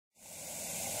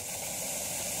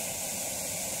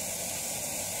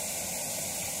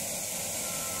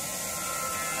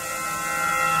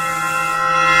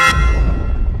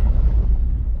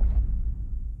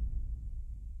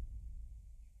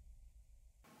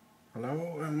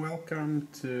Hello and welcome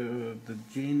to the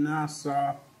DJI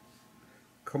Naza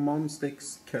command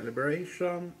sticks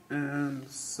calibration and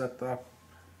setup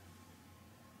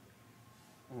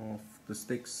of the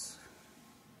sticks.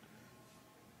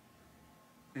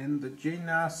 In the DJI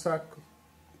Naza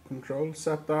control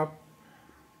setup,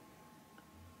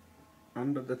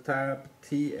 under the tab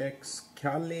TX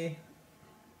Cali,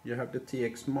 you have the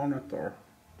TX monitor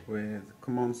with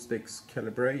command sticks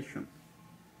calibration.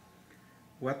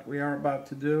 What we are about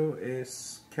to do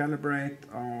is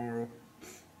calibrate our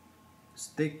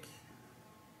stick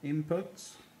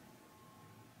inputs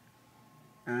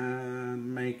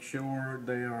and make sure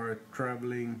they are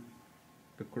traveling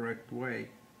the correct way.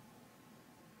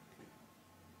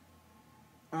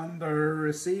 Under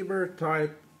receiver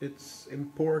type, it's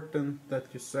important that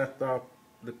you set up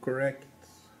the correct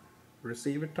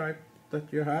receiver type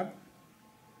that you have.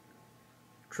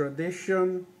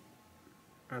 Tradition,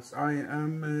 as I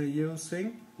am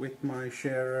using with my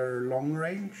Sherrer long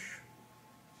range,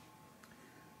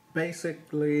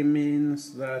 basically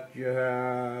means that you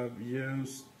have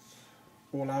used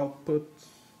all output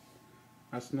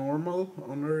as normal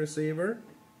on a receiver.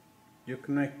 You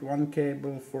connect one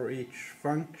cable for each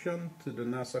function to the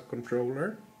Naza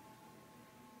controller.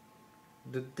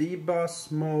 The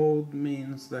debus mode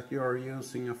means that you are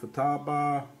using a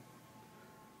Futaba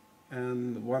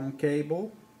and one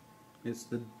cable. It's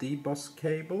the debus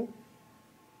cable.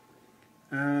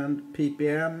 And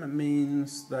ppm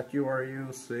means that you are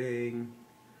using,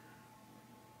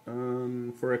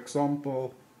 for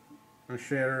example, a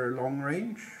Sherrer long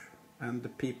range and the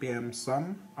ppm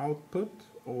sum output,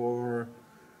 or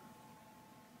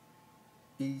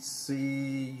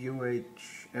EZOSD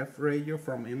radio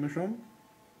from Immersion,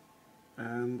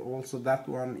 and also that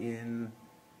one in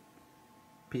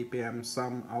ppm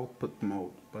sum output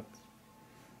mode. But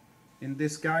in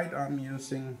this guide I'm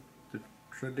using the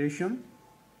tradition.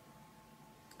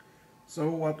 So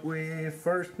what we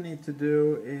first need to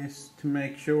do is to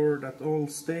make sure that all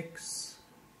sticks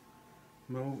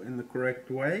move in the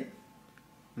correct way.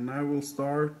 And I will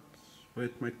start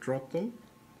with my throttle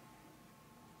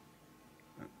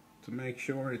to make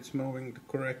sure it's moving the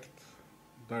correct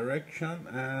direction.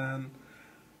 And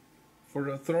for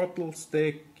the throttle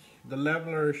stick, the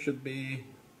leveler should be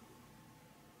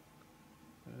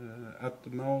at the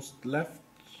most left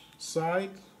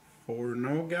side for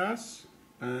no gas,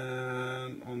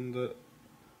 and on the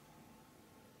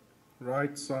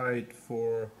right side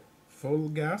for full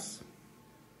gas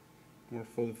or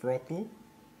full throttle.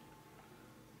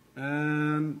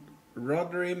 And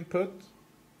rudder input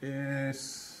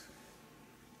is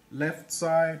left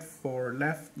side for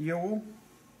left yaw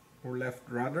or left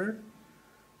rudder,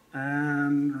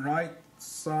 and right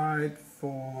side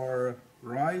for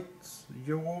right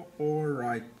yaw or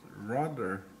right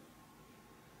rudder.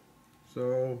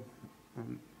 So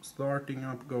I'm starting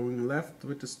up going left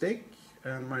with the stick,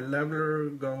 and my leveler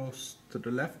goes to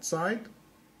the left side.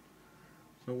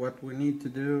 So what we need to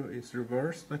do is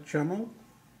reverse that channel.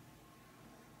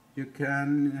 You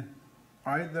can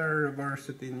either reverse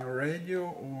it in your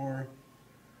radio or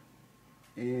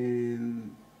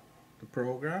in the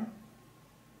program,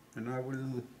 and I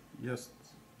will just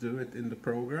do it in the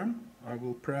program. I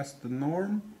will press the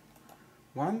norm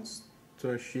once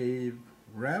to achieve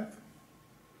rev.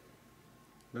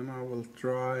 Then I will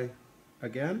try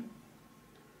again,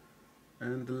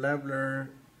 and the leveler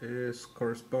is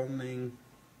corresponding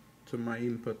to my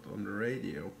input on the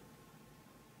radio.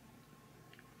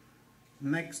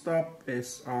 Next up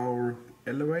is our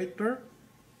elevator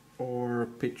or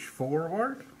pitch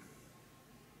forward.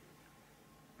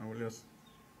 I will just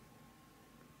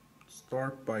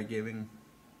start by giving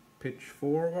pitch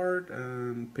forward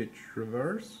and pitch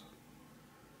reverse,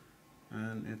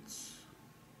 and it's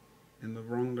in the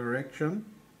wrong direction.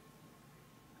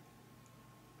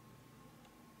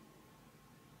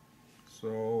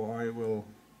 So I will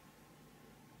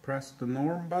press the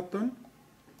norm button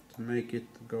to make it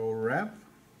go rev,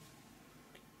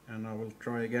 and I will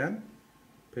try again.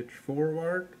 Pitch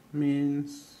forward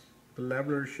means the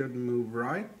leveler should move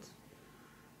right,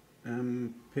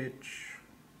 and pitch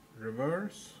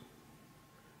reverse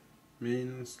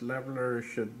means leveler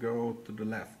should go to the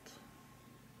left.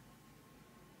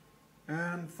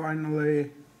 And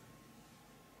finally,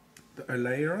 the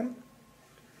aileron,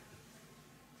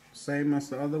 same as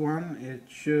the other one, it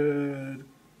should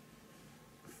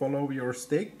follow your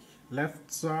stick.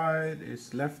 Left side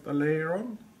is left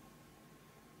aileron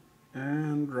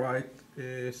and right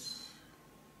is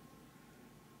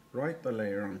right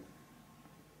aileron.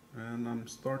 And I'm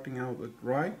starting out at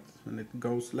right and it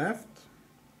goes left.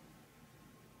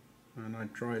 and I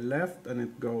try left and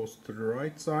it goes to the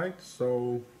right side.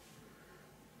 So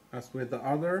as with the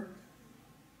other,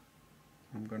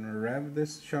 I'm gonna rev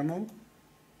this channel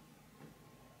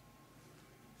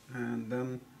and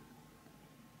then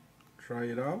try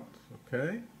it out.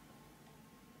 Okay,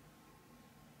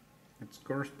 it's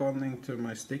corresponding to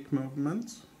my stick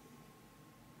movements.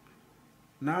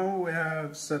 Now we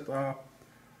have set up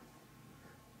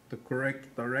the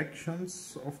correct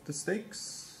directions of the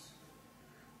sticks.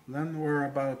 Then we're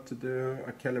about to do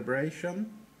a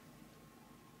calibration.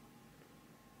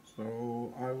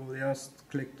 So I will just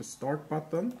click the start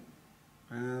button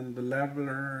and the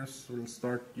levelers will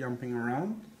start jumping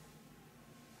around.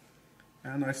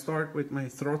 And I start with my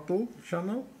throttle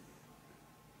channel.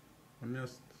 I'm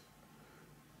just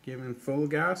giving full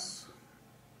gas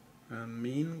and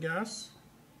mean gas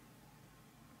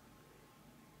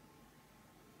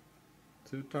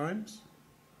 2 times.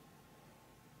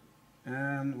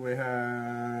 And we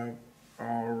have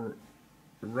our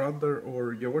rudder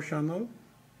or yaw channel.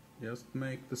 Just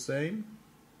make the same.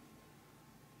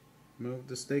 Move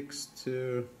the sticks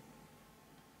to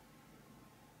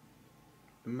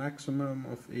the maximum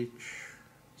of each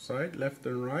side, left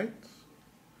and right.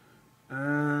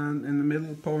 And in the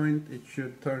middle point it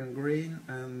should turn green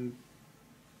and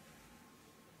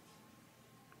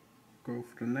go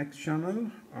for the next channel,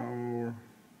 our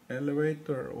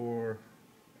elevator or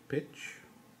pitch.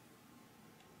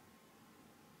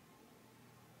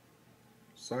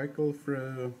 Cycle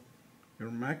through your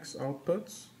max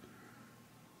outputs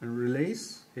and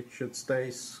release. It should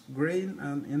stay green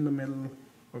and in the middle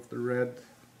of the red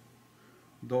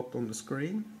dot on the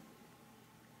screen.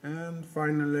 And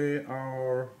finally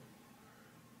our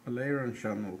aileron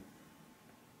channel.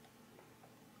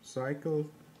 Cycle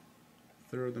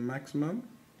through the maximum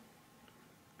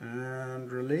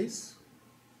and release.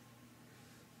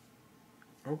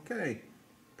 Okay,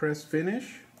 press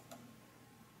finish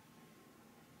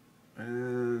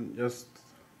and just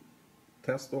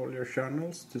test all your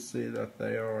channels to see that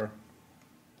they are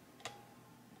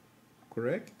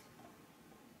correct.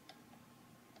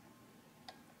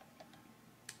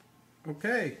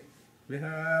 Okay, we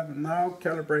have now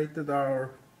calibrated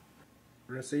our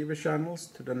receiver channels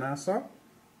to the Naza,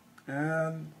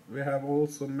 and we have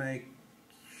also made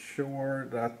sure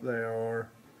that they are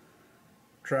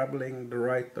traveling the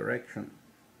right direction.